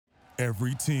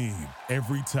Every team,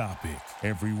 every topic,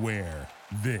 everywhere.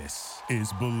 This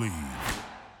is Believe.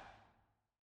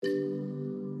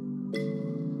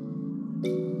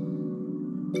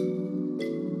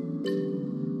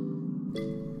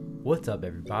 What's up,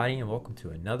 everybody, and welcome to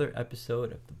another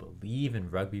episode of the Believe in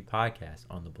Rugby podcast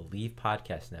on the Believe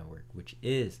Podcast Network, which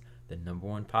is the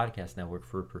 #1 podcast network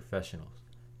for professionals.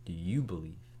 Do you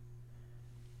believe?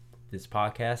 This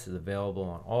podcast is available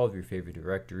on all of your favorite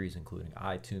directories, including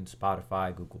iTunes,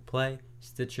 Spotify, Google Play,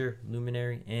 Stitcher,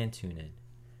 Luminary, and TuneIn.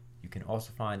 You can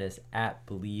also find us at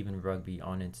Believe in Rugby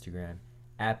on Instagram,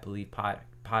 at Believe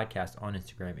Podcast on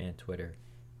Instagram and Twitter,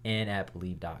 and at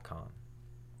Believe.com.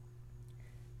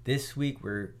 This week,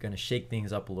 we're going to shake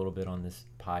things up a little bit on this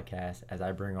podcast as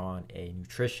I bring on a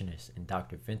nutritionist and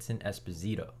Dr. Vincent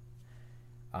Esposito.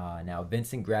 Now,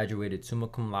 Vincent graduated summa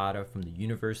cum laude from the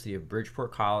University of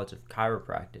Bridgeport College of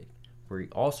Chiropractic, where he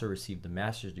also received a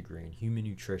master's degree in human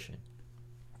nutrition.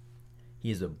 He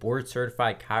is a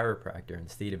board-certified chiropractor in the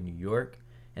state of New York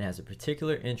and has a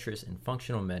particular interest in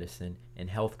functional medicine and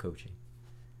health coaching.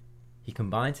 He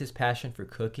combines his passion for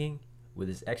cooking with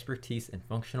his expertise in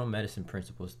functional medicine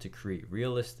principles to create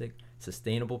realistic,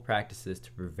 sustainable practices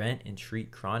to prevent and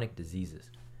treat chronic diseases.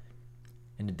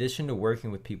 In addition to working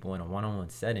with people in a one-on-one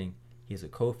setting, he is a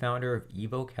co-founder of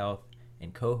Evoke Health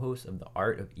and co-host of the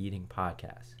Art of Eating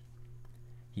podcast.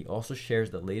 He also shares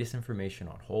the latest information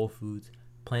on whole foods,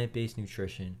 plant-based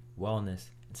nutrition, wellness,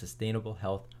 and sustainable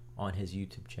health on his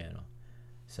YouTube channel.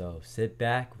 So sit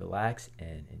back, relax,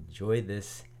 and enjoy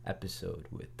this episode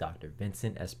with Dr.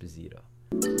 Vincent Esposito.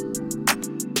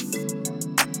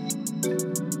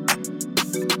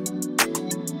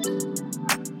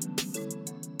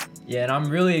 Yeah, and I'm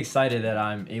really excited that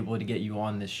I'm able to get you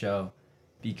on this show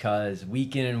because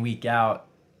week in and week out,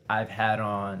 I've had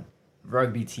on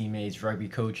rugby teammates, rugby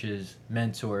coaches,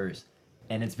 mentors,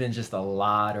 and it's been just a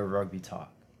lot of rugby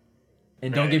talk.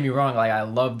 And don't get me wrong, like I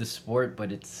love the sport, but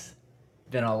it's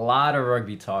been a lot of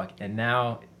rugby talk, and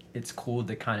now it's cool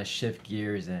to kind of shift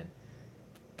gears and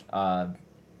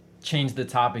change the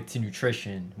topic to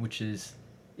nutrition, which is,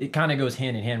 it kind of goes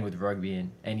hand in hand with rugby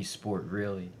and any sport,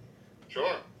 really.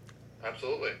 Sure.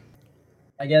 Absolutely.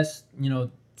 I guess,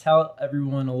 tell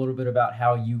everyone a little bit about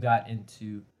how you got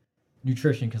into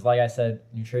nutrition, because like I said,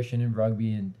 nutrition and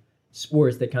rugby and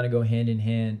sports, they kind of go hand in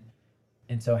hand.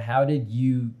 And so how did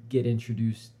you get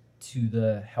introduced to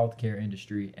the healthcare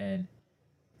industry, and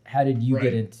how did you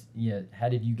get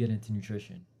into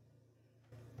nutrition?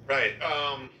 Right.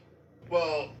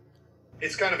 Well,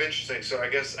 it's kind of interesting. So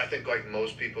I think like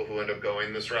most people who end up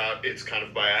going this route, it's kind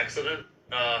of by accident.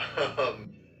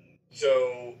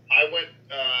 So I went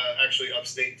actually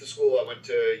upstate to school. I went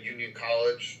to Union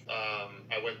College.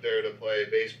 I went there to play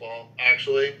baseball,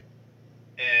 actually.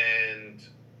 And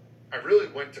I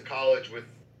really went to college with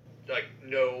like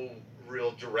no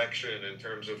real direction in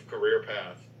terms of career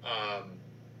path.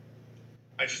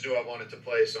 I just knew I wanted to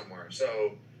play somewhere.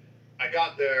 So I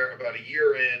got there about a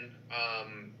year in.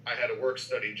 I had a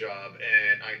work-study job,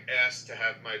 and I asked to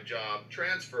have my job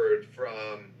transferred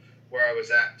from where I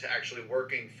was at to actually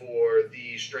working for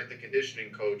the strength and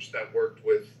conditioning coach that worked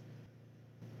with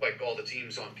like all the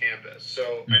teams on campus.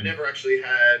 So I never actually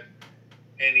had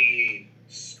any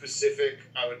specific,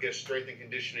 I would guess, strength and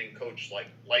conditioning coach like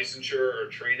licensure or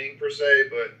training per se,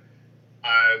 but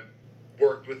I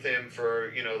worked with him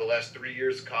for the last 3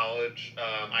 years of college.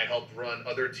 I helped run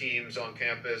other teams on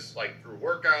campus like through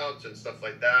workouts and stuff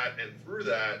like that, and through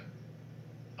that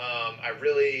I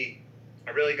really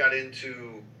got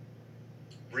into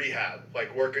rehab,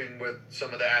 like working with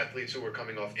some of the athletes who were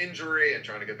coming off injury and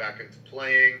trying to get back into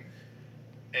playing.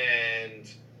 And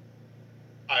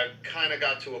I kind of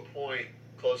got to a point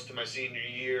close to my senior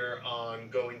year on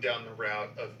going down the route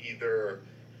of either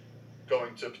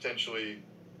going to potentially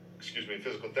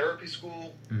physical therapy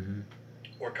school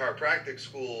or chiropractic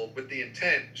school, with the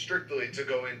intent strictly to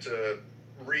go into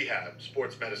rehab,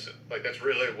 sports medicine. Like that's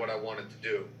really what I wanted to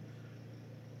do.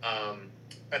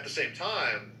 At the same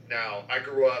time, now I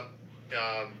grew up,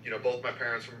 both my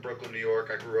parents from Brooklyn, New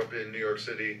York. I grew up in New York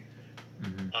City.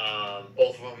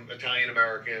 Both of them Italian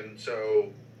American.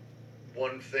 So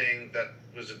one thing that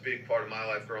was a big part of my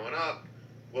life growing up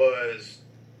was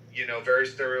very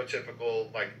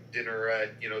stereotypical, like dinner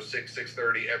at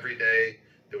 6:30 every day.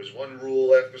 There was one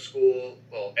rule after school.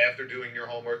 Well, after doing your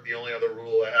homework, the only other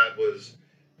rule I had was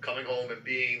coming home and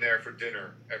being there for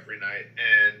dinner every night.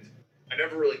 And I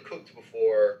never really cooked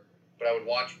before, but I would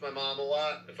watch my mom a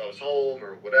lot if I was home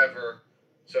or whatever.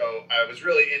 So I was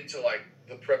really into like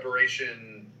the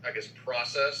preparation, I guess,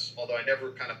 process, although I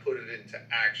never kind of put it into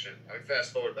action. I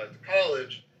fast forward back to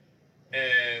college,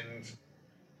 and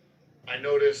I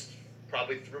noticed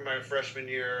probably through my freshman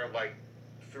year, like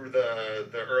through the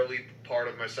early part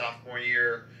of my sophomore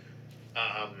year,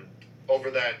 um,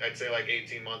 over that, I'd say like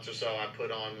 18 months or so, I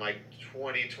put on like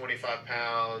 20, 25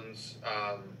 pounds,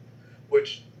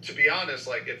 which to be honest,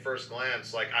 like at first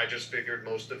glance, like I just figured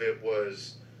most of it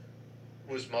was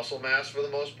muscle mass for the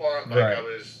most part. Like Right.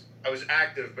 I was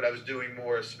active, but I was doing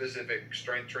more specific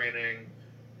strength training.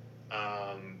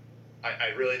 I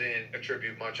really didn't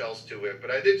attribute much else to it,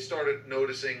 but I did started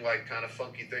noticing like kind of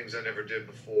funky things I never did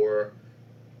before.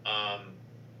 Um,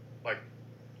 like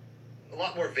a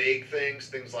lot more vague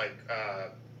things like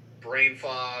brain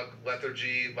fog,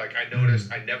 lethargy. Like I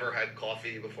noticed I never had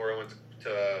coffee before I went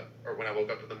to or when I woke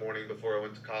up in the morning before I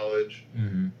went to college.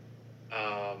 Mm-hmm.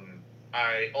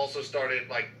 I also started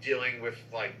like dealing with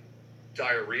like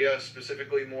diarrhea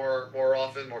specifically more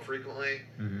often, more frequently.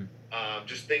 Mm-hmm.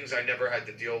 Just things I never had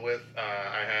to deal with.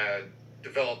 I had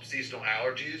developed seasonal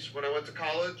allergies when I went to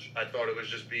college. I thought it was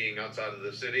just being outside of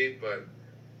the city, but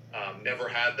never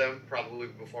had them probably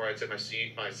before I'd say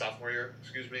my sophomore year,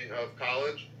 of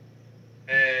college.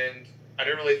 And I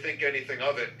didn't really think anything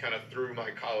of it kind of through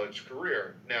my college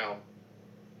career. Now,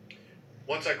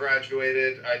 once I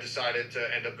graduated, I decided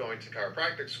to end up going to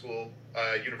chiropractic school,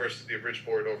 University of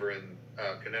Bridgeport over in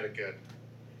Connecticut.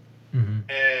 Mm-hmm.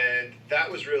 And that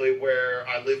was really where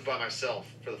I lived by myself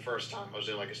for the first time. I was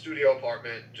in like a studio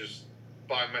apartment, just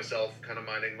by myself, kind of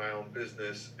minding my own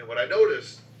business. And what I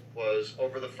noticed was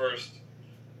over the first,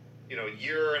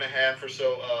 year and a half or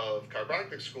so of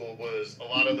chiropractic school was a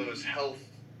lot of those health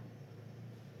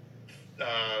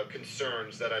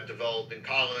concerns that I developed in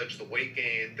college, the weight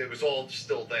gain, it was all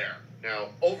still there. Now,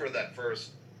 over that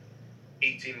first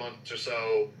 18 months or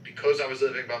so, because I was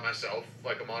living by myself,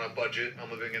 like I'm on a budget, I'm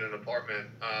living in an apartment,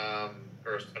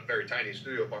 or a very tiny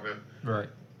studio apartment. Right.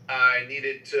 I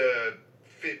needed to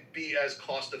be as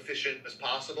cost efficient as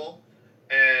possible.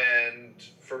 And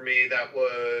for me, that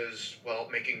was, well,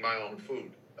 making my own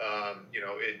food.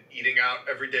 Eating out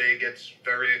every day gets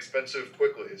very expensive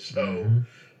quickly. So,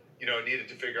 needed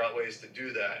to figure out ways to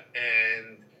do that.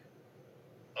 And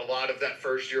a lot of that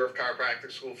first year of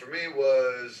chiropractic school for me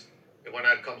was when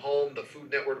I'd come home, the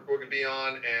Food Network would be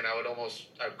on, and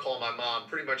I'd call my mom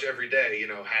pretty much every day,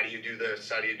 how do you do this?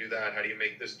 How do you do that? How do you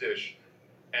make this dish?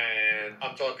 And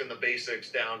I'm talking the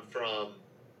basics down from,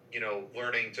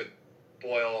 learning to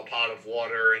boil a pot of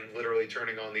water and literally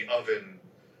turning on the oven,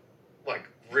 like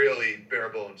really bare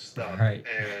bones stuff. Right.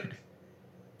 And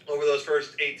over those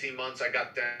first 18 months, I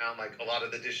got down like a lot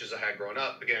of the dishes I had growing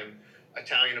up. Again,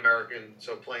 Italian American,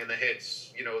 so playing the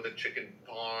hits, the chicken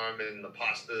parm and the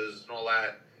pastas and all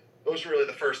that. Those were really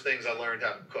the first things I learned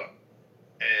how to cook.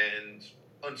 And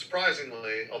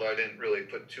unsurprisingly, although I didn't really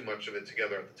put too much of it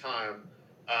together at the time,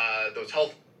 those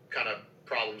health kind of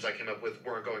problems I came up with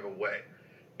weren't going away.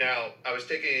 Now, I was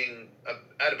taking,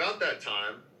 at about that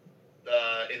time,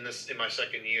 in my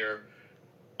second year,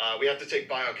 we have to take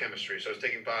biochemistry. So I was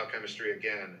taking biochemistry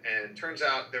again. And turns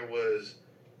out there was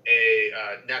a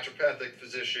naturopathic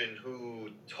physician who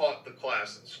taught the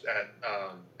class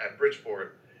at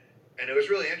Bridgeport. And it was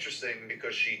really interesting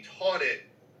because she taught it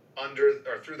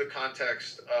through the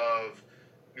context of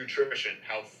nutrition,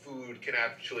 how food can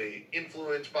actually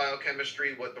influence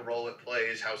biochemistry, what the role it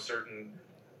plays, how certain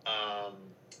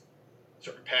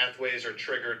pathways are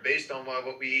triggered based on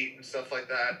what we eat and stuff like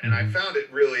that. And I found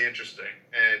it really interesting,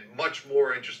 and much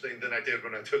more interesting than I did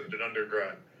when I took it in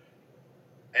undergrad.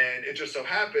 And it just so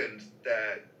happened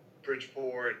that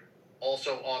Bridgeport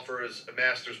also offers a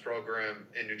master's program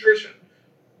in nutrition.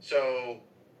 So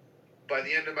by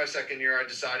the end of my second year, I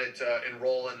decided to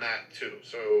enroll in that too.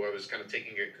 So I was kind of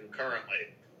taking it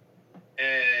concurrently.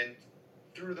 And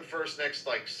through the next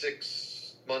like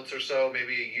 6 months or so,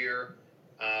 maybe a year,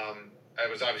 I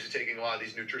was obviously taking a lot of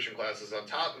these nutrition classes on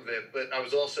top of it, but I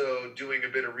was also doing a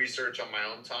bit of research on my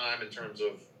own time in terms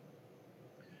of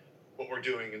what we're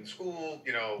doing in school,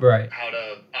 Right. how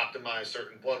to optimize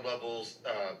certain blood levels,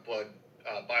 blood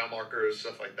biomarkers,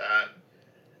 stuff like that.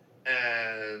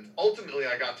 And ultimately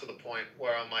I got to the point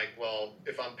where I'm like, well,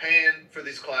 if I'm paying for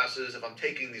these classes, if I'm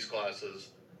taking these classes,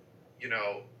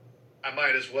 I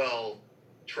might as well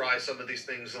try some of these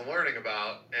things I'm learning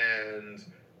about and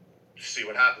see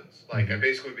what happens. Like I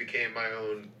basically became my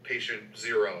own patient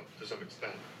zero to some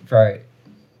extent. Right.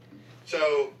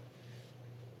 So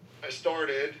I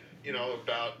started,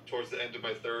 about towards the end of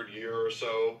my third year or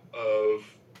so of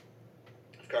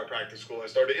chiropractic school, I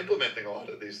started implementing a lot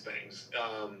of these things.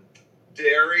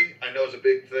 Dairy, I know, is a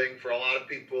big thing for a lot of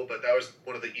people, but that was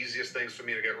one of the easiest things for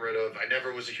me to get rid of. I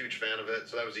never was a huge fan of it,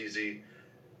 so that was easy.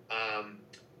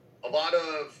 A lot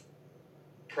of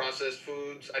processed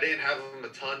foods. I didn't have them a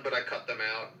ton, but I cut them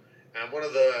out. And one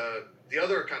of the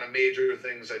other kind of major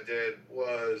things I did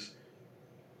was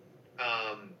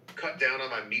cut down on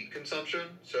my meat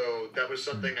consumption. So that was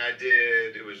something I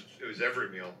did. It was every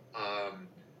meal.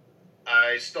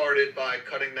 I started by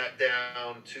cutting that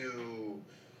down to,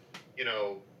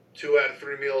 2 out of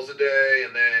 3 meals a day,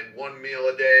 and then 1 meal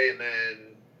a day, and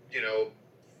then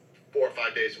 4 or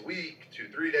 5 days a week,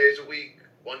 2-3 days a week,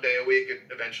 1 day a week. It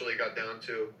eventually got down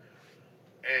to.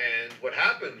 And what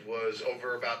happened was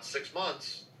over about 6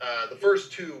 months, the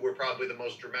first 2 were probably the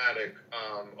most dramatic.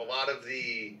 A lot of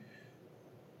the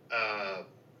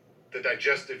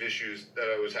digestive issues that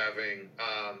I was having,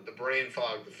 the brain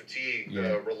fog, the fatigue,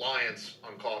 the reliance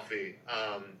on coffee,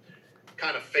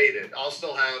 kind of faded. I'll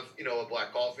still have, a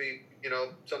black coffee,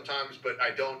 sometimes, but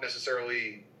I don't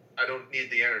need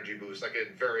the energy boost. I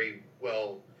could very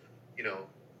well,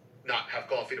 not have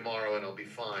coffee tomorrow and I'll be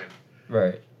fine.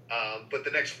 Right. But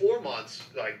the next 4 months,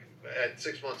 like at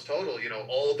 6 months total,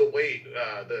 all the weight,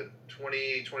 the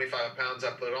 20, 25 pounds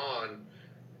I put on,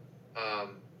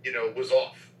 was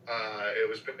off. It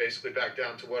was basically back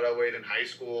down to what I weighed in high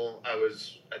school. I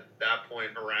was at that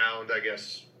point around, I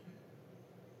guess,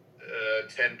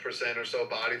 10% or so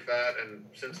body fat, and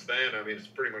since then, I mean, it's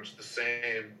pretty much the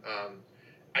same.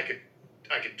 I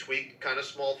could tweak kind of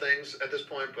small things at this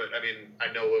point, but I mean,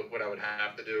 I know what I would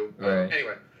have to do. Right.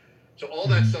 Anyway, so all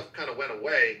that stuff kind of went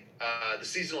away. The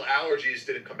seasonal allergies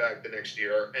didn't come back the next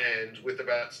year, and with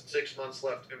about 6 months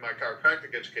left in my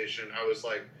chiropractic education, I was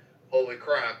like, holy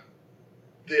crap,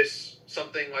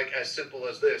 something like as simple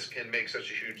as this can make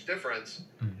such a huge difference.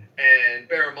 And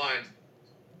bear in mind,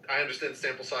 I understand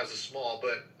sample size is small,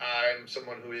 but I'm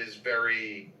someone who is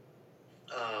very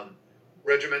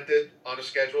regimented on a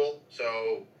schedule.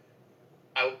 So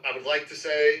I would like to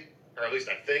say, or at least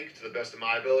I think, to the best of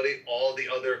my ability, all the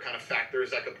other kind of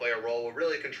factors that could play a role were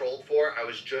really controlled for. I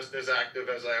was just as active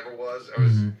as I ever was. I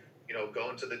was,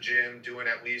 going to the gym, doing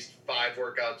at least 5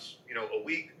 workouts, a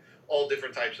week, all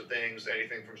different types of things,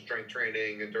 anything from strength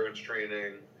training, endurance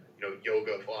training,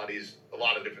 yoga, Pilates, a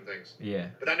lot of different things. Yeah.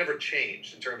 But that never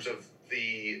changed in terms of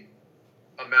the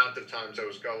amount of times I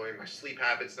was going. My sleep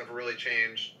habits never really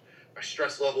changed. My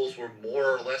stress levels were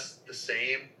more or less the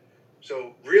same.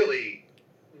 So really,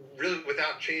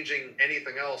 without changing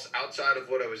anything else outside of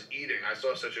what I was eating, I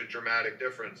saw such a dramatic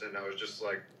difference, and I was just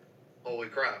like, holy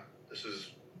crap, this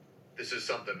is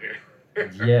something here.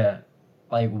 Yeah.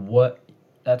 Like what?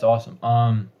 That's awesome.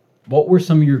 What were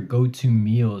some of your go-to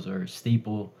meals or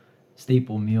staple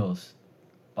meals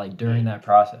like during that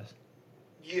process?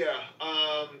 Yeah.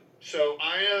 So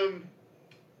I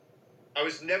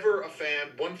was never a fan.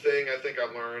 One thing I think I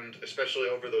learned, especially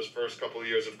over those first couple of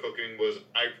years of cooking, was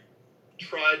I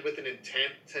tried with an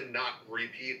intent to not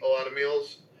repeat a lot of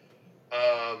meals,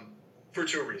 for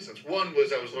 2 reasons. One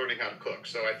was I was learning how to cook.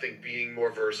 So I think being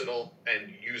more versatile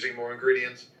and using more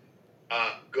ingredients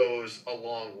goes a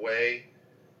long way.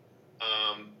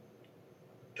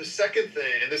 The second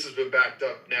thing, and this has been backed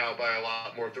up now by a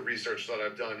lot more of the research that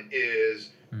I've done, is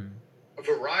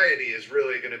variety is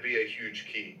really going to be a huge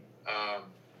key.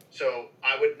 So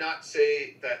I would not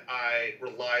say that I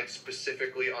relied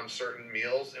specifically on certain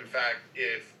meals. In fact,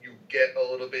 if you get a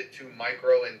little bit too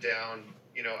micro and down,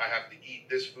 I have to eat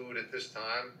this food at this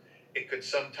time, it could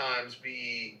sometimes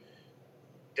be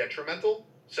detrimental.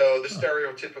 So the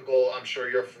stereotypical, I'm sure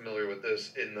you're familiar with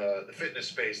this in the fitness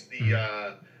space,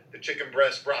 the chicken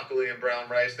breast, broccoli, and brown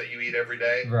rice that you eat every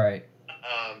day. Right.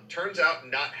 Turns out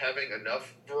not having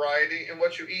enough variety in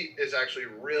what you eat is actually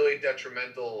really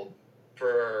detrimental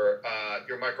for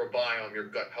your microbiome, your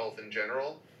gut health in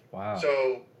general. Wow.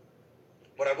 So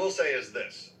what I will say is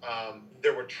this.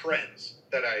 There were trends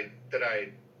that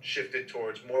I shifted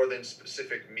towards more than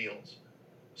specific meals.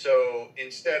 So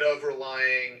instead of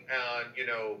relying on,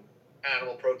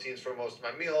 animal proteins for most of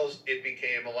my meals, it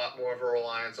became a lot more of a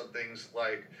reliance on things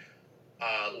like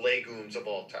legumes of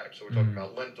all types. So we're talking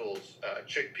about lentils,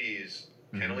 chickpeas,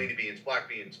 cannellini beans, black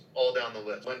beans, all down the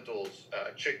list. Lentils,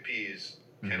 chickpeas,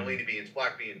 cannellini beans,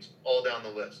 black beans, all down the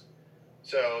list.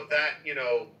 So that,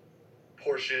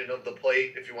 portion of the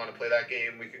plate, if you want to play that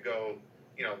game, we could go,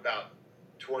 about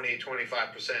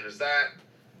 20-25% is that.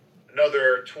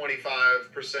 Another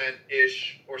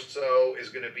 25%-ish or so is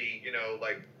going to be,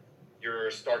 like your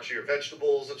starchier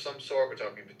vegetables of some sort. We're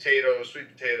talking potatoes, sweet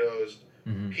potatoes,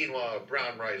 quinoa,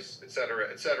 brown rice, etc.,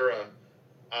 etc.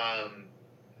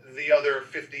 The other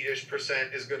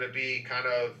 50-ish% is going to be kind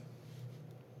of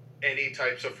any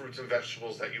types of fruits and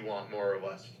vegetables that you want, more or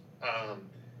less.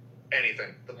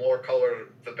 Anything. The more color,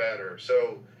 the better.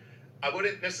 So I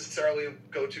wouldn't necessarily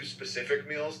go to specific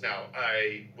meals. Now,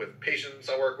 with patients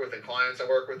I work with and clients I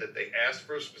work with, if they ask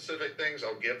for specific things,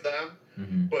 I'll give them.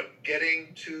 Mm-hmm. But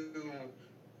getting too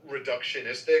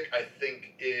reductionistic, I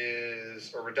think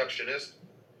or reductionist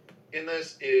in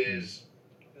this is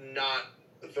not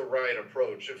the right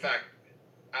approach. In fact,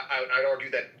 I'd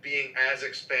argue that being as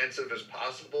expansive as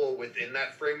possible within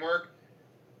that framework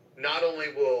not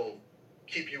only will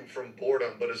keep you from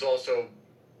boredom, but is also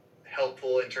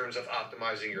helpful in terms of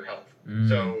optimizing your health.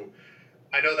 So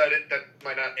I know that that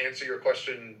might not answer your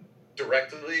question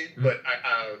directly, but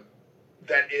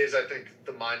that is, I think,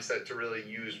 the mindset to really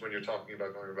use when you're talking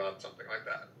about going about something like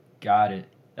that. Got it.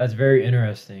 That's very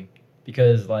interesting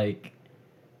because, like,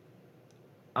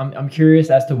 I'm curious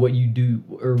as to what you do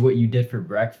or what you did for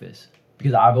breakfast,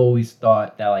 because I've always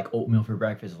thought that like oatmeal for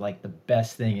breakfast is like the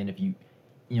best thing, and if you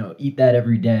eat that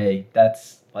every day,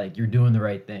 that's like you're doing the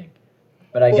right thing.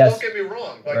 But I guess, don't get me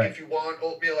wrong. Like, right. if you want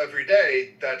oatmeal every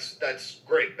day, that's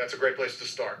great. That's a great place to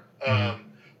start. Mm-hmm.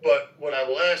 But what I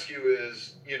will ask you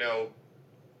is,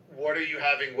 what are you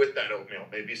having with that oatmeal?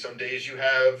 Maybe some days you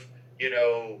have,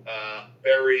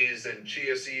 berries and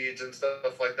chia seeds and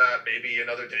stuff like that. Maybe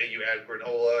another day you add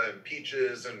granola and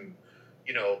peaches and,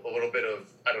 a little bit of,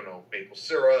 I don't know, maple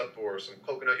syrup or some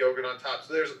coconut yogurt on top.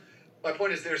 So my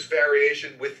point is there's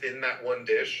variation within that one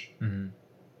dish Mm-hmm.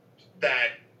 that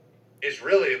is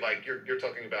really like you're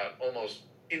talking about almost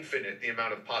infinite the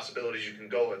amount of possibilities you can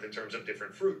go with in terms of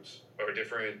different fruits or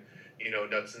different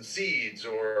nuts and seeds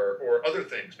or other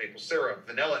things, maple syrup,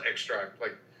 vanilla extract.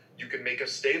 Like, you can make a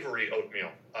savory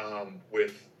oatmeal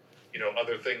with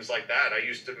other things like that. I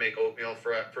used to make oatmeal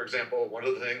for example, one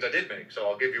of the things I did make, so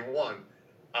I'll give you one.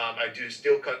 I do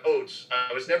steel cut oats.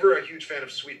 I was never a huge fan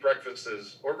of sweet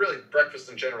breakfasts, or really breakfast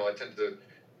in general. I tend to,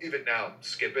 even now,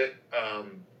 skip it.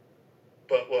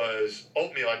 But was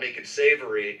oatmeal, I make it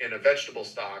savory in a vegetable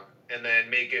stock and then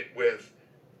make it with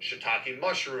shiitake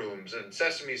mushrooms and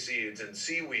sesame seeds and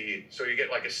seaweed. So you get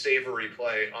like a savory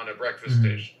play on a breakfast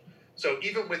dish. So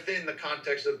even within the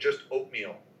context of just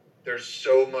oatmeal, there's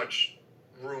so much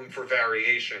room for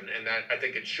variation, and that I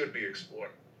think it should be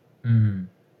explored. Mm-hmm.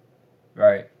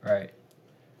 Right.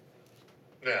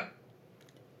 Yeah.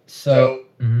 So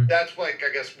that's like,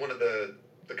 I guess, one of the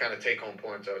kind of take-home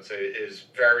points I would say is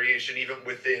variation even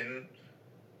within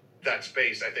that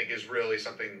space, I think, is really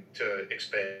something to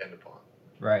expand upon.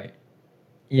 Right.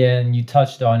 Yeah, and you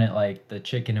touched on it, like the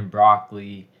chicken and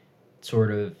broccoli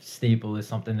sort of staple is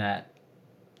something that,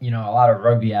 a lot of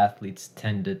rugby athletes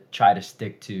tend to try to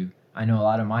stick to. I know a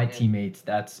lot of my teammates,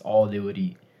 that's all they would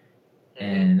eat.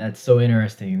 And that's so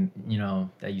interesting,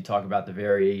 that you talk about the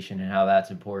variation and how that's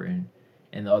important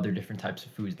and the other different types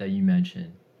of foods that you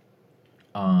mentioned.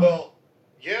 Well,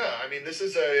 yeah, I mean, this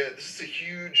is a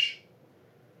huge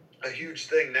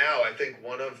thing now. I think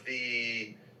one of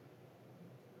the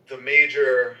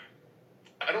major,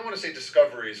 I don't want to say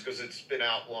discoveries because it's been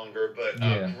out longer, but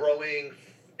growing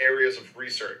areas of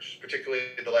research, particularly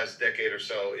in the last decade or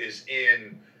so, is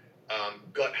in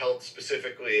gut health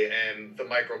specifically and the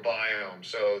microbiome.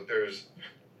 So there's,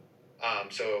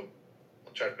 so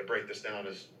I'll try to break this down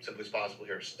as simply as possible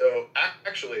here. So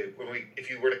actually, if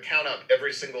you were to count up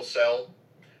every single cell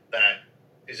that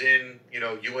is in,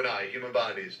 you and I, human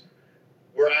bodies,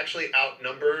 we're actually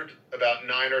outnumbered about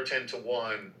 9 or 10 to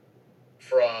 1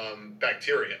 from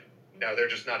bacteria. Now, they're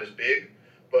just not as big,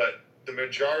 but the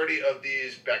majority of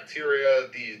these bacteria,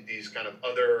 these kind of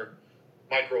other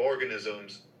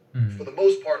microorganisms, for the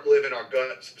most part, live in our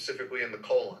gut, specifically in the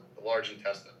colon, the large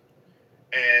intestine.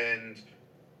 And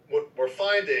what we're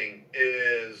finding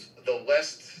is the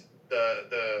less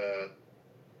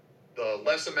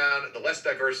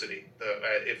diversity,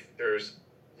 if there's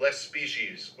less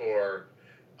species, or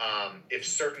if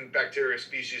certain bacteria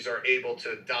species are able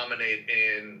to dominate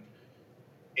in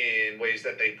ways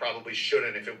that they probably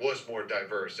shouldn't, if it was more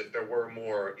diverse, if there were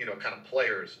more, kind of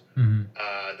players.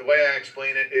 The way I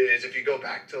explain it is, if you go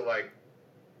back to like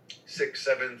 6th,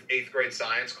 7th, 8th grade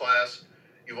science class,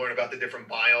 you learn about the different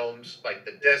biomes, like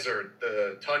the desert,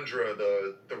 the tundra,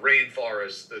 the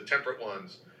rainforest, the temperate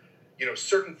ones.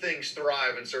 Certain things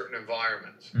thrive in certain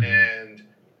environments. And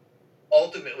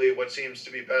ultimately, what seems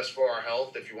to be best for our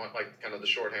health, if you want like kind of the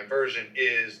shorthand version,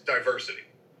 is diversity.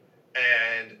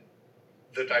 And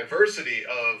the diversity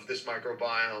of this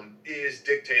microbiome is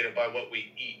dictated by what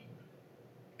we eat.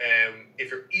 And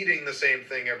if you're eating the same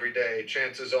thing every day,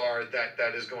 chances are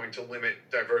that is going to limit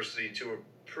diversity to a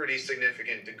pretty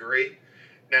significant degree.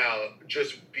 Now,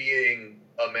 just being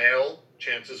a male,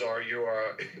 chances are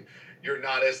you're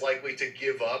not as likely to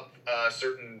give up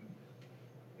certain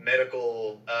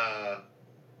medical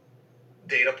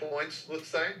data points, let's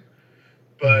say.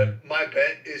 But my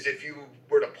bet is if you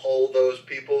were to poll those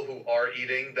people who are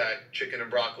eating that chicken and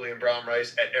broccoli and brown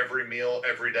rice at every meal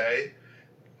every day,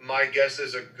 my guess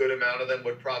is a good amount of them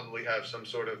would probably have some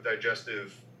sort of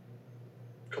digestive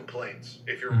complaints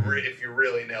if you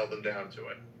really nail them down to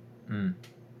it.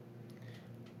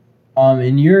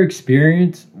 In your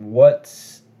experience,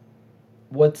 what's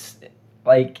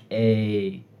like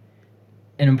an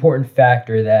important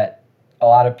factor that a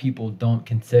lot of people don't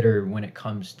consider when it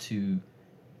comes to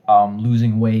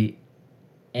losing weight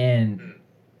and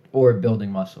or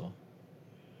building muscle?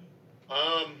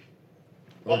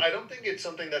 Well, I don't think it's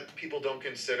something that people don't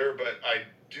consider, but I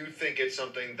do think it's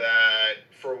something that,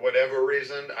 for whatever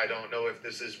reason, I don't know if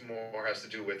this is more has to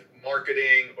do with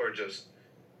marketing or just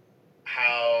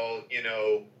how,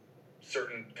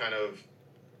 certain kind of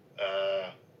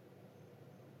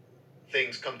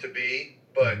things come to be.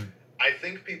 But I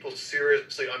think people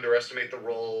seriously underestimate the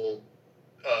role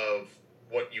of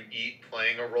what you eat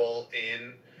playing a role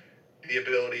in the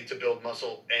ability to build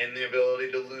muscle and the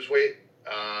ability to lose weight.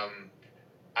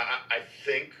 I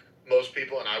think most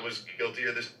people, and I was guilty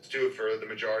of this too for the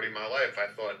majority of my life,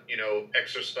 I thought,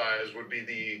 exercise would be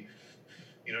the,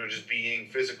 just being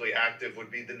physically active would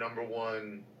be the number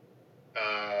one,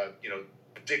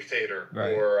 dictator,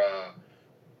 right. or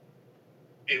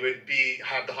it would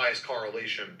have the highest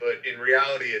correlation. But in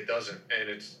reality, it doesn't. And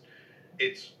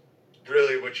it's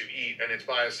really what you eat, and it's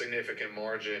by a significant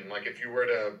margin. Like if you were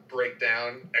to break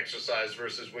down exercise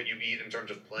versus what you eat in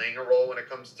terms of playing a role when it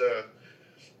comes to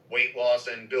weight loss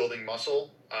and building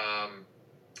muscle,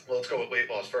 well, let's go with weight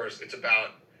loss first. It's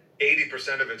about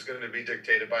 80% of it's going to be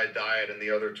dictated by diet, and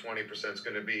the other 20% is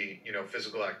going to be,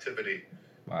 physical activity.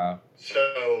 Wow.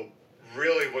 So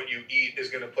really what you eat is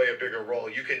going to play a bigger role.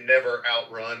 You can never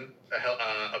outrun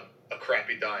a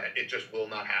crappy diet. It just will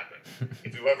not happen.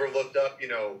 If you ever looked up,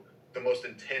 the most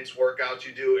intense workouts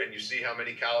you do and you see how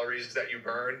many calories that you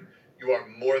burn, you are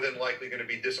more than likely going to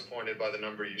be disappointed by the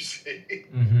number you see.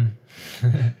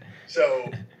 So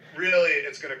really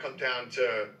it's going to come down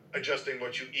to adjusting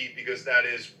what you eat, because that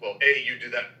is, well, A, you do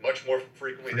that much more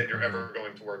frequently than you're ever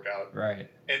going to work out. Right.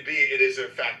 And B, it is a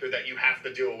factor that you have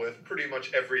to deal with pretty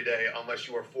much every day unless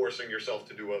you are forcing yourself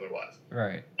to do otherwise.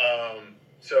 Right.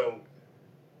 So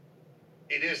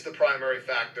it is the primary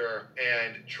factor,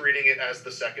 and treating it as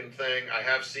the second thing. I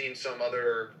have seen some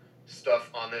other stuff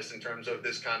on this in terms of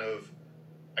this kind of,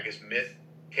 I guess, myth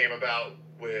came about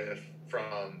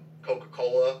from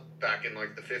Coca-Cola back in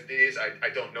like the 50s. I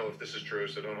don't know if this is true,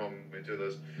 so don't hold me to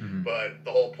this. But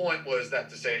the whole point was that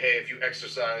to say, hey, if you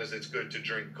exercise, it's good to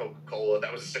drink Coca-Cola.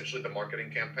 That was essentially the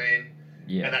marketing campaign.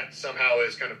 Yeah. And that somehow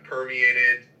has kind of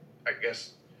permeated, I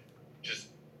guess, just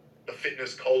the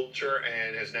fitness culture,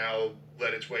 and has now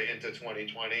led its way into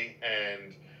 2020.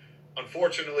 And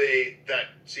unfortunately, that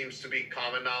seems to be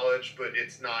common knowledge, but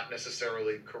it's not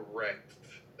necessarily correct.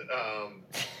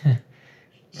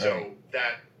 So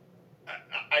that,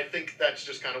 I think that's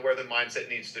just kind of where the mindset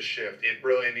needs to shift. It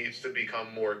really needs to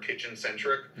become more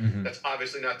kitchen-centric. That's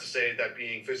obviously not to say that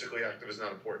being physically active is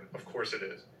not important. Of course it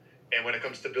is. And when it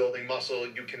comes to building muscle,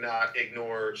 you cannot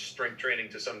ignore strength training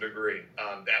to some degree.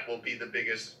 That will be the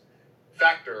biggest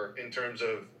factor in terms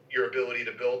of your ability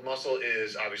to build muscle,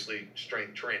 is obviously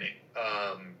strength training.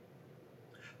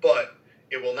 But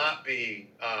it will not be,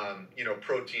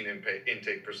 protein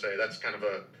intake per se. That's kind of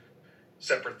a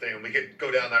separate thing. We could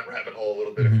go down that rabbit hole a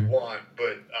little bit if you want,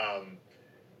 but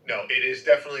no, it is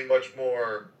definitely much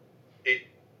more. It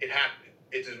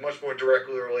is much more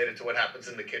directly related to what happens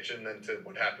in the kitchen than to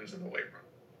what happens in the weight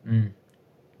room.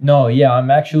 No, yeah, I'm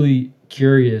actually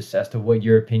curious as to what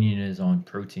your opinion is on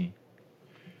protein.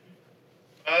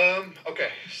 Okay,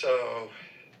 so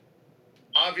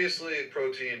obviously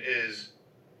protein is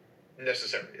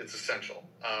necessary. It's essential.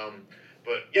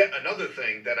 But yet another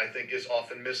thing that I think is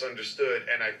often misunderstood,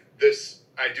 and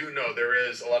I do know there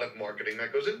is a lot of marketing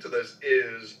that goes into this,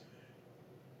 is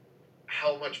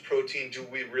how much protein do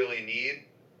we really need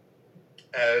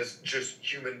as just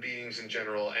human beings in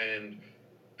general? And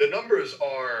the numbers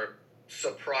are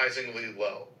surprisingly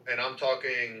low. And I'm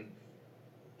talking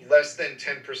less than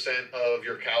 10% of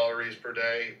your calories per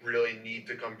day really need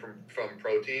to come from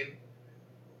protein.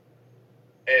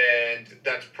 And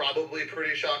that's probably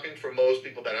pretty shocking for most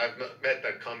people that I've met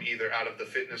that come either out of the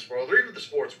fitness world or even the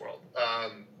sports world.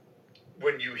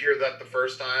 When you hear that the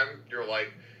first time, you're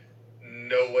like,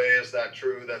 no way is that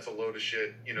true. That's a load of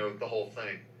shit, the whole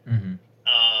thing.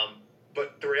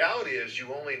 But the reality is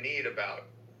you only need about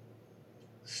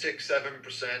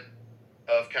 6-7%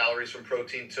 of calories from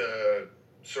protein to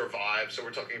survive. So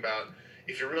we're talking about,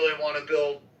 if you really want to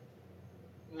build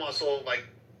muscle, like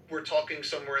we're talking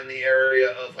somewhere in the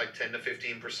area of like 10 to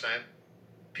 15%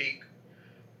 peak.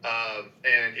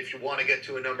 And if you want to get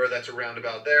to a number that's around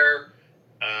about there,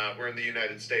 we're in the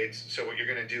United States. So what you're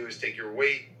going to do is take your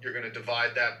weight, you're going to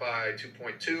divide that by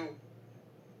 2.2.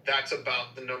 That's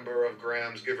about the number of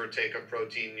grams, give or take, of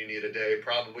protein you need a day,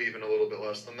 probably even a little bit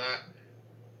less than that.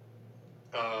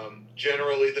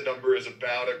 Generally, the number is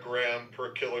about a gram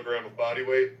per kilogram of body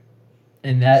weight.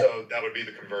 And that, so that would be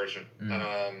the conversion.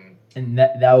 And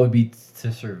that would be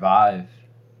to survive.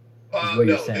 Is what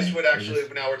you're saying. This would actually,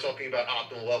 now we're talking about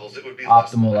optimal levels. It would be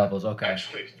optimal levels, okay.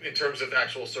 Actually, in terms of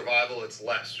actual survival, it's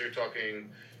less. You're talking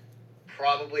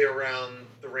probably around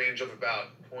the range of about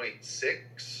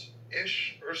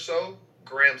 0.6-ish or so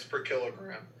grams per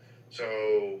kilogram.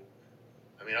 So,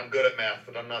 I mean, I'm good at math,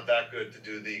 but I'm not that good to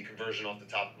do the conversion off the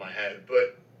top of my head.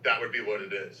 But that would be what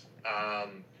it is.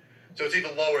 So it's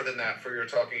even lower than that for you're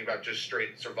talking about just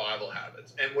straight survival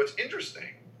habits. And what's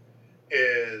interesting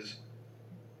is,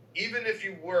 even if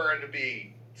you were to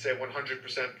be, say,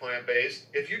 100% plant-based,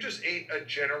 if you just ate a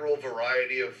general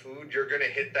variety of food, you're going to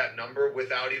hit that number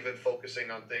without even focusing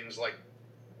on things like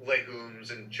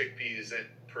legumes and chickpeas and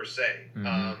per se.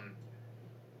 Mm-hmm.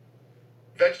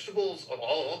 Vegetables of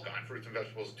all kinds, fruits and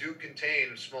vegetables, do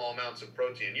contain small amounts of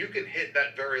protein. You can hit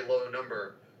that very low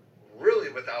number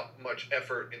really without much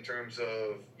effort in terms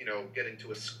of, getting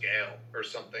to a scale or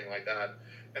something like that.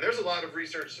 And there's a lot of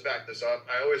research to back this up.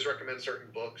 I always recommend certain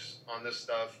books on this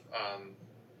stuff.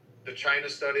 The China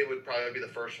study would probably be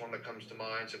the first one that comes to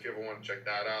mind. So if you ever want to check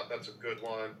that out, that's a good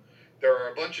one. There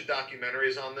are a bunch of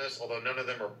documentaries on this, although none of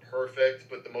them are perfect.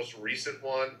 But the most recent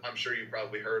one, I'm sure you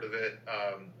probably heard of it,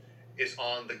 is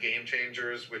on the Game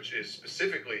Changers, which is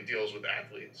specifically deals with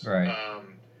athletes. Right.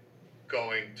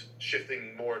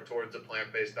 Shifting more towards a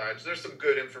plant-based diet. So there's some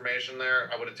good information there.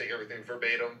 I wouldn't take everything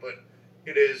verbatim, but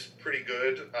it is pretty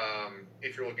good.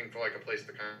 If you're looking for like a place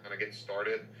to kind of get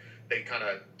started, they kind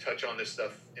of touch on this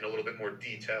stuff in a little bit more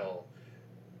detail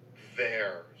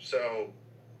there. So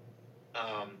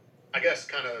I guess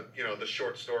kind of, the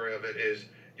short story of it is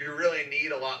you really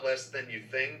need a lot less than you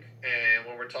think. And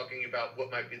when we're talking about what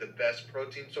might be the best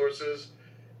protein sources,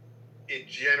 it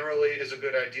generally is a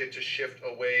good idea to shift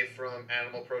away from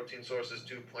animal protein sources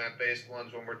to plant-based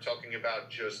ones when we're talking about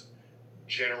just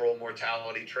general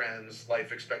mortality trends,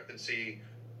 life expectancy,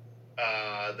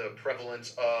 the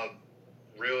prevalence of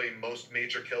really most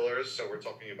major killers. So we're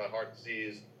talking about heart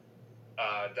disease,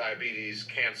 diabetes,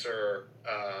 cancer,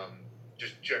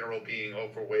 just general being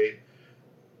overweight.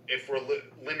 If we're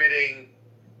limiting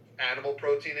animal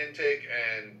protein intake,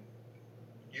 and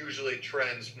usually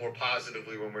trends more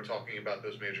positively when we're talking about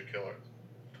those major killers.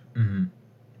 Mm-hmm.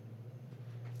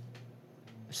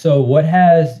 So what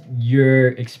has your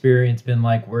experience been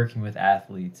like working with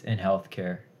athletes in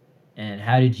healthcare, and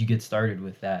how did you get started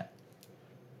with that?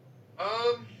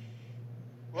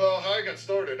 Well, how I got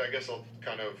started, I guess I'll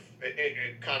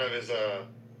it kind of is a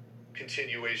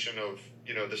continuation of,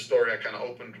 the story I kind of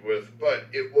opened with, but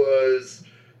it was,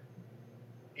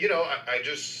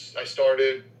 I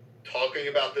started talking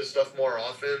about this stuff more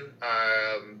often.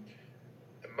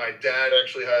 My dad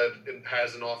actually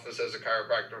has an office as a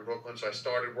chiropractor in Brooklyn, so I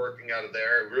started working out of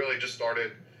there. I really just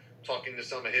started talking to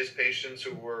some of his patients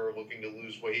who were looking to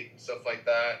lose weight and stuff like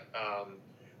that.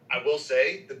 I will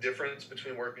say the difference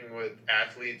between working with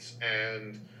athletes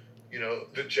and,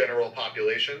 the general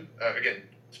population, again,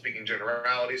 speaking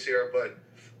generalities here, but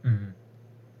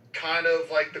kind of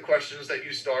like the questions that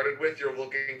you started with, you're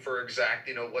looking for exact,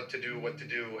 what to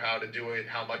do, how to do it,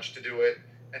 how much to do it,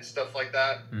 and stuff like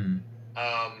that.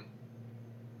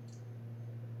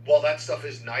 While that stuff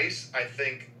is nice, I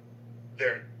think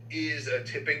there is a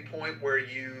tipping point where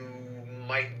you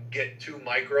might get too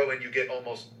micro and you get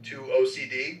almost too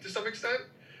OCD to some extent,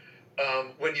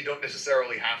 when you don't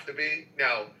necessarily have to be.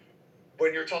 Now,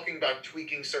 when you're talking about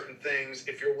tweaking certain things,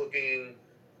 if you're looking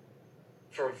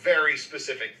for very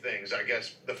specific things, I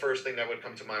guess the first thing that would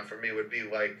come to mind for me would be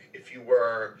like if you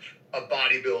were a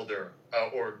bodybuilder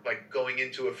or like going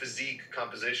into a physique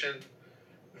composition,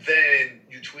 then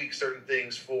you tweak certain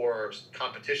things for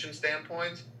competition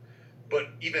standpoints. But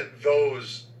even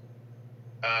those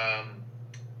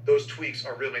tweaks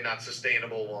are really not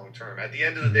sustainable long term. At the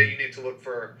end of the day, you need to look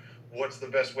for what's the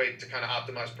best way to kind of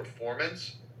optimize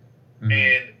performance.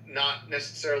 And not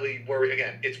necessarily worry.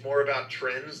 Again, it's more about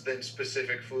trends than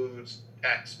specific foods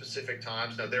at specific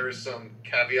times. Now, there is some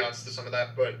caveats to some of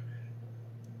that, but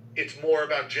it's more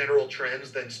about general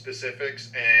trends than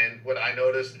specifics. And what I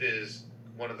noticed is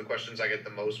one of the questions I get the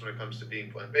most when it comes to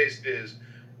being plant-based is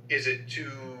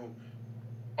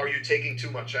are you taking too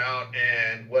much out?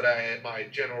 And my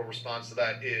general response to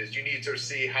that is you need to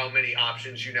see how many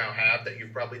options you now have that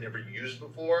you've probably never used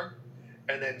before,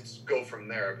 and then go from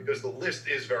there, because the list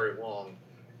is very long.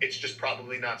 It's just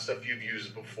probably not stuff you've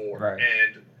used before. Right.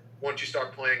 And once you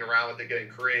start playing around with it, getting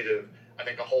creative, I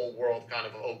think a whole world kind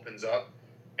of opens up,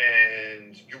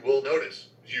 and you will notice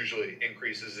usually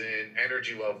increases in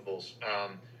energy levels.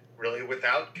 Really,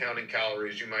 without counting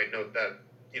calories, you might note that,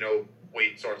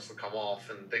 weight starts to come off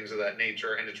and things of that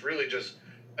nature. And it's really just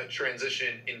a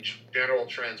transition in general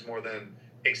trends more than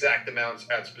exact amounts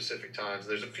at specific times.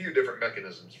 There's a few different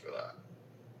mechanisms for that.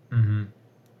 Mm-hmm.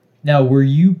 Now, were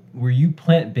you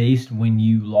plant-based when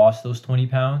you lost those 20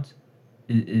 pounds?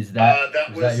 Is that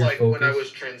that was your like focus? when I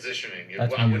was transitioning.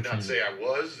 That's I would not say I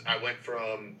was. I went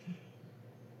from,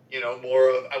 more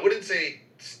of, I wouldn't say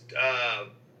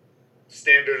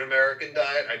standard American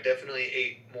diet. I definitely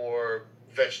ate more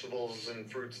vegetables and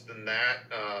fruits than that,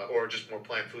 or just more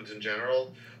plant foods in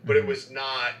general. But it was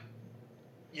not,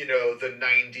 the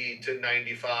 90 to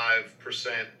 95%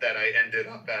 that I ended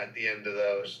up at the end of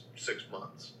those 6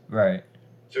 months. Right.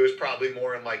 So it was probably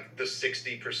more in like the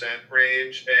 60%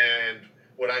 range. And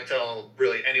what I tell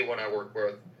really anyone I work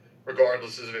with,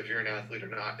 regardless of if you're an athlete or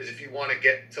not, is if you want to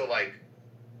get to like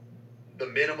the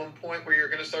minimum point where you're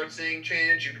going to start seeing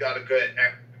change, you've got to get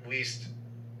at least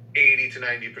 80 to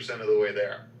 90% of the way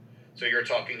there. So you're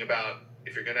talking about,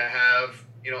 if you're going to have,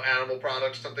 animal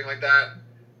products, something like that,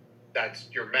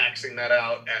 you're maxing that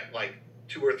out at like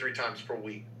 2 or 3 times per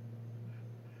week.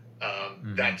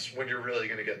 That's when you're really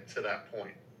going to get to that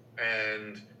point.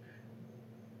 And,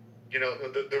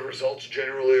 the results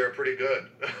generally are pretty good.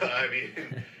 I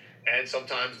mean, and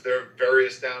sometimes they're very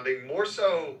astounding. More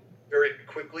so, very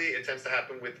quickly, it tends to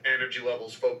happen with energy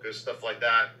levels, focus, stuff like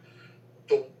that.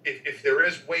 If there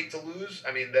is weight to lose,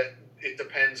 I mean, that it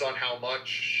depends on how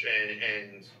much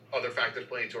and other factors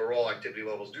play into a role. Activity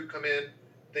levels do come in,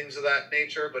 things of that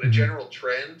nature. But a general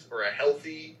trend or a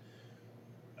healthy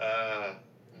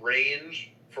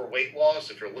range for weight loss,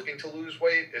 if you're looking to lose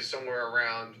weight, is somewhere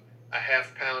around a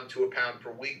half pound to a pound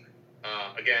per week.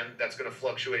 Again, that's going to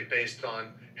fluctuate based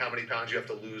on how many pounds you have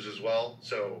to lose as well.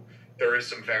 So there is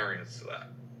some variance to that.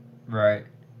 Right.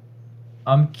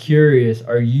 I'm curious,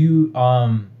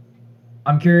 I'm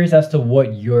curious as to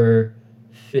what your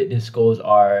fitness goals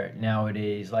are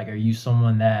nowadays. Like, are you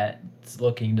someone that's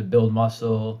looking to build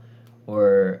muscle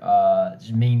or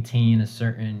just maintain a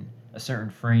certain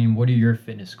frame? What are your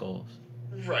fitness goals?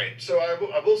 Right. So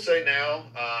I will say now,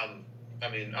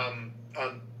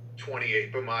 I'm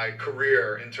 28, but my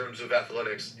career in terms of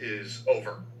athletics is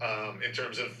over, in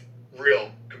terms of real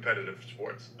competitive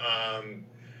sports.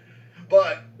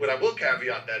 But what I will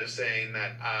caveat that is saying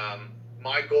that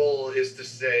my goal is to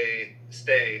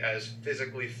stay as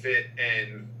physically fit,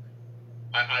 and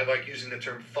I like using the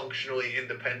term functionally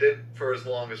independent for as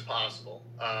long as possible.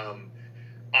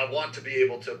 I want to be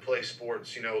able to play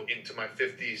sports, into my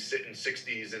 50s, sitting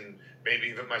 60s, and maybe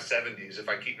even my 70s if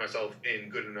I keep myself in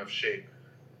good enough shape.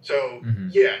 So,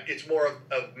 yeah, it's more of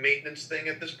a maintenance thing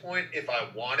at this point. If I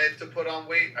wanted to put on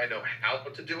weight, I know how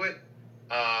to do it.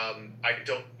 I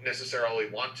don't necessarily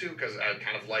want to, because I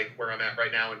kind of like where I'm at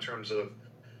right now in terms of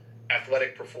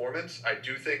athletic performance. I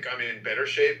do think I'm in better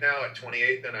shape now at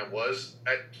 28 than I was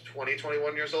at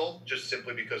 21 years old, just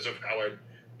simply because of how I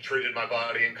treated my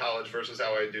body in college versus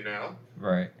how I do now.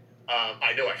 Right.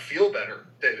 I know I feel better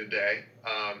day to day.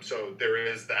 So there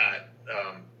is that.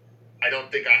 I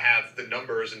don't think I have the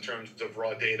numbers in terms of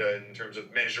raw data, in terms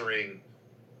of measuring,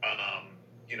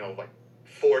 like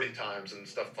 40 times and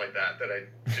stuff like that I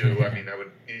do. I mean, I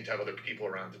would need to have other people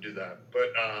around to do that.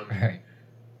 But Right.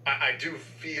 I do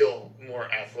feel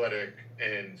more athletic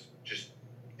and just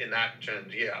in that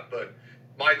trend, yeah. But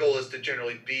my goal is to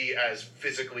generally be as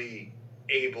physically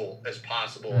able as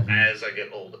possible as I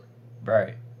get older.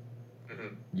 Right.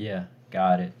 Yeah,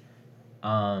 got it.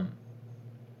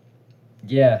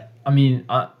 Yeah, I mean,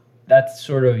 that's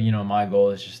sort of, my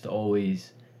goal is just to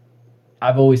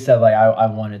I've always said, like, I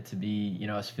wanted to be,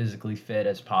 as physically fit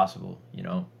as possible,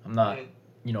 I'm not,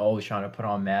 always trying to put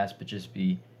on mass, but just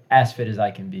be as fit as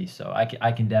I can be. So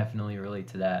I can definitely relate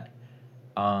to that.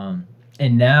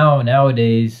 And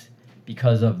nowadays,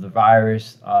 because of the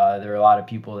virus, there are a lot of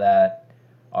people that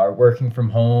are working from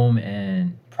home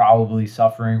and probably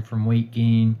suffering from weight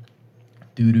gain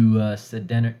due to a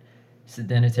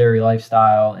sedentary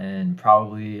lifestyle and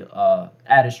probably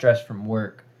added stress from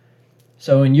work.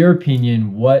 So in your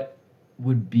opinion, what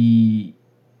would be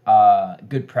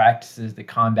good practices to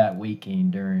combat weight gain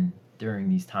during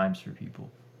these times for people?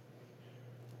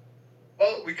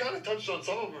 Well, we kind of touched on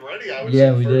some of them already. I would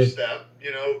Yeah, say we first did. step,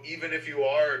 even if you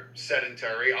are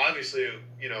sedentary, obviously,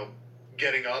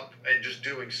 getting up and just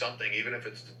doing something, even if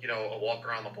it's, a walk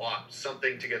around the block,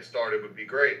 something to get started would be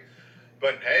great.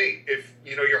 But hey, if,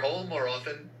 you're home more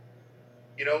often,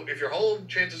 if you're home,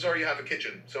 chances are you have a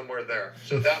kitchen somewhere there.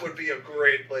 So that would be a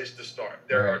great place to start.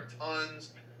 There are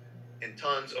tons and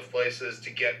tons of places to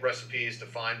get recipes, to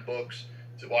find books,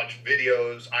 to watch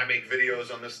videos. I make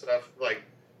videos on this stuff. Like,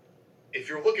 if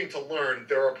you're looking to learn,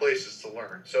 there are places to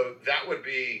learn. So that would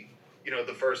be,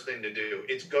 the first thing to do.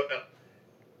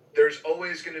 There's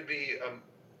always going to be a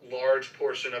large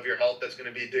portion of your health that's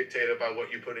going to be dictated by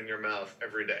what you put in your mouth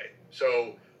every day.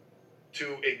 So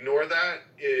to ignore that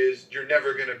is you're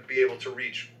never going to be able to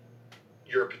reach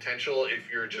your potential if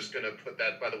you're just going to put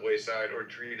that by the wayside or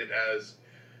treat it as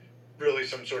really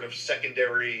some sort of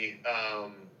secondary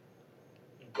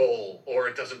goal, or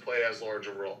it doesn't play as large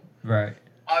a role. Right.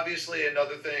 Obviously,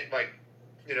 another thing, I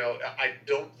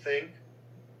don't think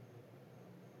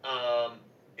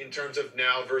in terms of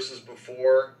now versus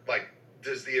before,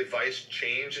 does the advice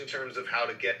change in terms of how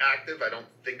to get active? I don't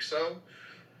think so.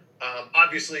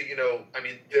 Obviously,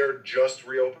 they're just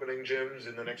reopening gyms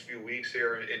in the next few weeks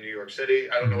here in New York City.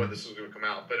 I don't know when this is going to come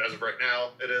out, but as of right now,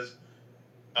 it is.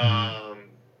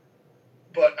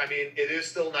 But, it is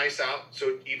still nice out.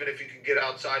 So even if you can get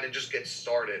outside and just get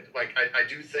started, I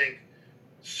do think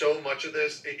so much of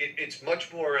this, it's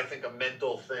much more, I think, a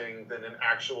mental thing than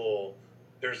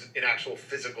there's an actual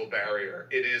physical barrier.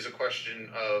 It is a question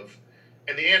of,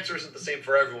 and the answer isn't the same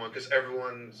for everyone because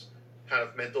everyone's kind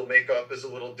of mental makeup is a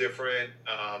little different.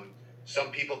 Some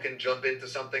people can jump into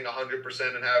something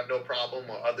 100% and have no problem,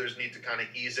 while others need to kind of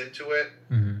ease into it.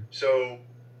 Mm-hmm. So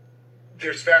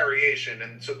there's variation,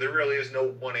 and so there really is no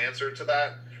one answer to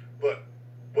that. But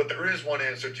what there is one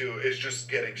answer to is just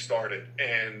getting started.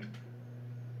 And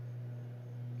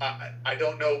I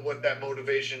don't know what that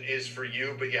motivation is for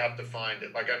you, but you have to find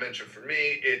it. Like I mentioned, for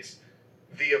me, it's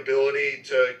the ability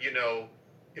to,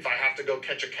 if I have to go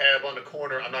catch a cab on the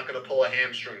corner, I'm not going to pull a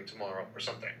hamstring tomorrow or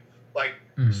something.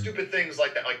 Stupid things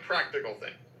like that, like practical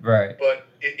things. Right. But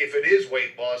if it is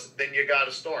weight loss, then you got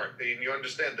to start. And you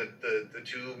understand that the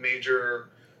two major,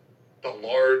 the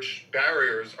large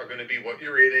barriers are going to be what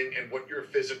you're eating and what you're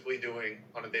physically doing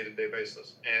on a day-to-day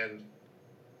basis. And,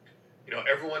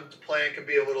 everyone's plan can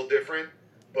be a little different,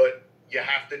 but you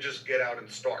have to just get out and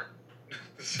start.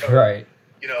 So, right.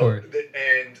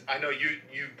 And I know you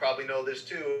probably know this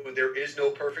too. There is no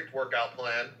perfect workout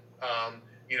plan. I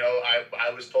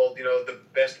was told, the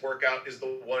best workout is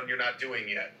the one you're not doing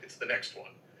yet. It's the next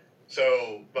one.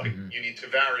 So, you need to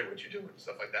vary what you do and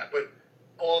stuff like that. But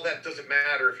all that doesn't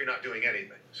matter if you're not doing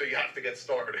anything. So you have to get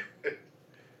started.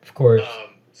 Of course.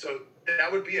 So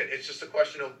that would be it. It's just a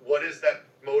question of what is that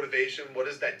motivation? What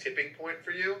is that tipping point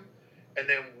for you? And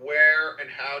then where and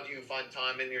how do you find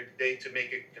time in your day to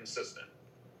make it consistent?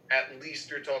 At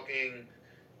least you're talking,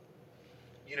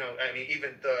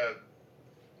 even the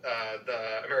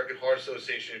American Heart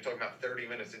Association, you're talking about 30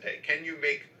 minutes a day. Can you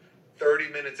make 30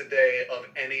 minutes a day of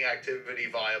any activity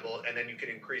viable, and then you can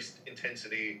increase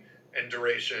intensity and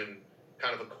duration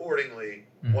kind of accordingly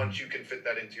once you can fit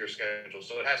that into your schedule.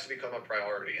 So it has to become a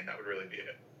priority, and that would really be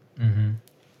it. Mm-hmm.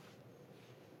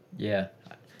 Yeah,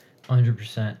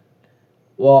 100%.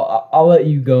 Well, I'll let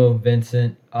you go,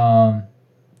 Vincent.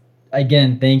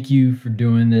 Again, thank you for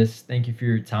doing this. Thank you for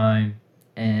your time.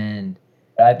 And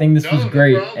I think this was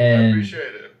great. No problem. And I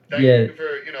appreciate it. Thank you for,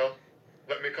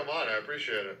 letting me come on. I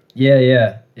appreciate it.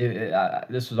 Yeah.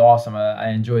 This was awesome. I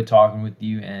enjoyed talking with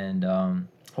you, and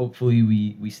hopefully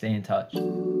we stay in touch.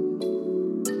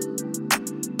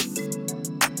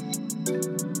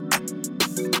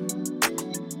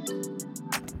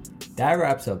 That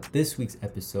wraps up this week's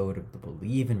episode of the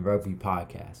Believe in Rugby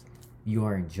podcast. If you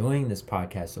are enjoying this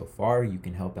podcast so far, you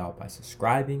can help out by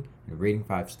subscribing and rating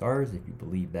 5 stars if you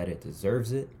believe that it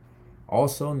deserves it.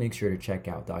 Also, make sure to check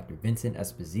out Dr. Vincent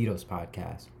Esposito's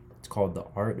podcast. It's called The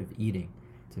Art of Eating.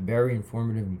 It's a very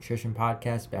informative nutrition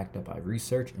podcast backed up by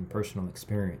research and personal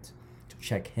experience. So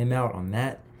check him out on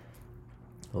that.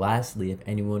 Lastly, if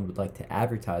anyone would like to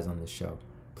advertise on this show,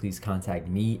 please contact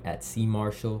me at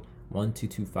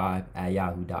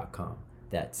cmarshall1225@yahoo.com.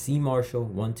 That's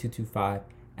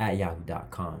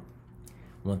cmarshall1225@yahoo.com.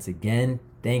 Once again,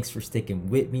 thanks for sticking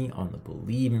with me on the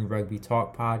Believe in Rugby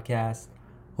Talk podcast.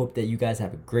 Hope that you guys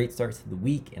have a great start to the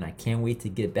week, and I can't wait to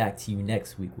get back to you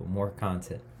next week with more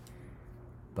content.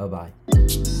 Bye-bye.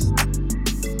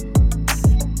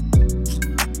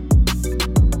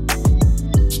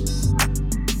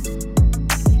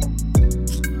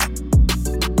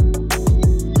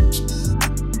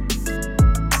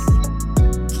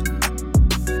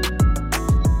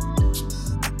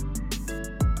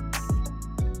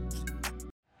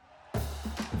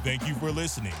 Thank you for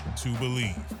listening to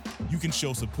Believe. You can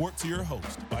show support to your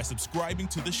host by subscribing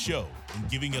to the show and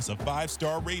giving us a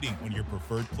 5-star rating on your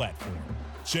preferred platform.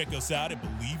 Check us out at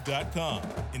Believe.com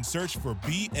and search for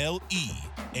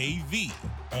BLEAV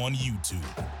on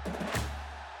YouTube.